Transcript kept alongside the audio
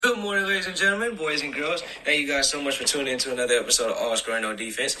Good morning, ladies and gentlemen, boys and girls. Thank you guys so much for tuning in to another episode of All Scoring No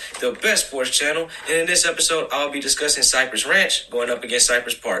Defense, the best sports channel. And in this episode, I'll be discussing Cypress Ranch going up against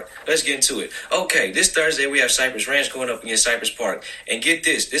Cypress Park. Let's get into it. Okay, this Thursday we have Cypress Ranch going up against Cypress Park. And get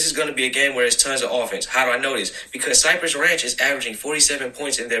this is going to be a game where there's tons of offense. How do I know this? Because Cypress Ranch is averaging 47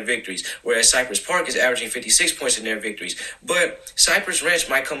 points in their victories, whereas Cypress Park is averaging 56 points in their victories. But Cypress Ranch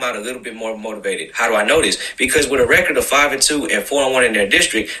might come out a little bit more motivated. How do I know this? Because with a record of 5-2 and 4-1 in their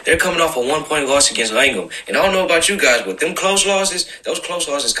district, they're coming off a 1-point loss against Langham. And I don't know about you guys, but them close losses, those close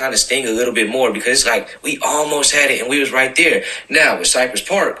losses kind of sting a little bit more because it's like we almost had it and we was right there. Now with Cypress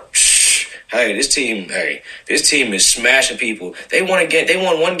Park, this team is smashing people. They won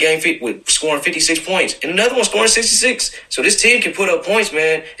one game with scoring 56 points and another one scoring 66. So this team can put up points,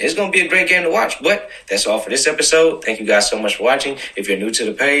 man. It's going to be a great game to watch. But that's all for this episode. Thank you guys so much for watching. If you're new to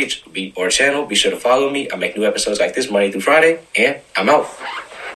the page or channel, be sure to follow me. I make new episodes like this Monday through Friday, and I'm out.